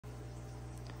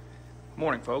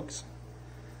Morning, folks.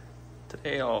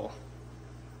 Today I'll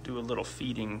do a little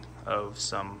feeding of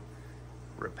some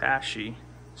Repashy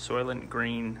soilent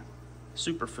green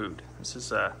superfood. This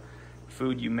is a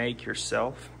food you make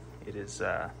yourself. It is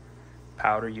a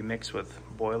powder you mix with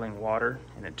boiling water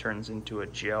and it turns into a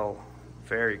gel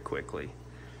very quickly.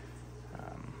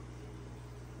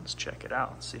 Let's check it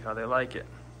out and see how they like it.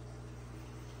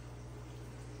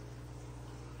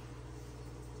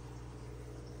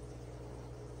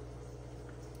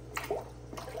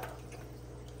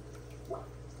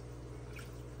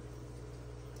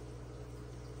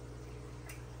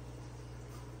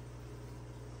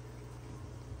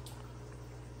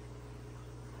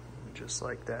 Just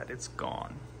like that, it's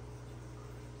gone.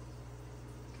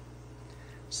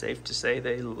 Safe to say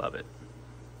they love it.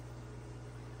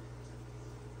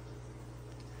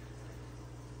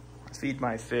 I feed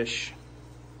my fish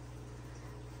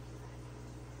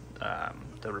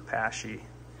the Repashy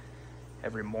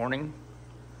every morning,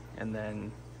 and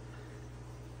then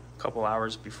a couple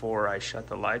hours before I shut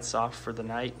the lights off for the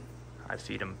night, I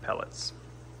feed them pellets.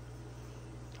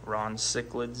 Ron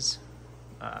cichlids,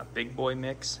 big boy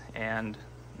mix, and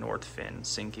North Fin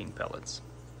sinking pellets.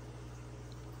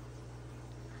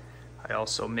 I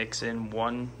also mix in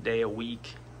 1 day a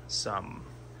week some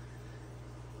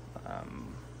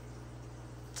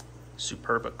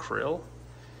Superba krill,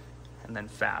 and then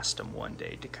fast them 1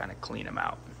 day to kind of clean them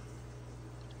out.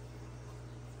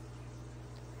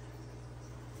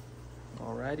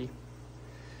 Alrighty,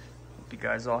 hope you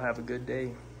guys all have a good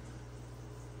day.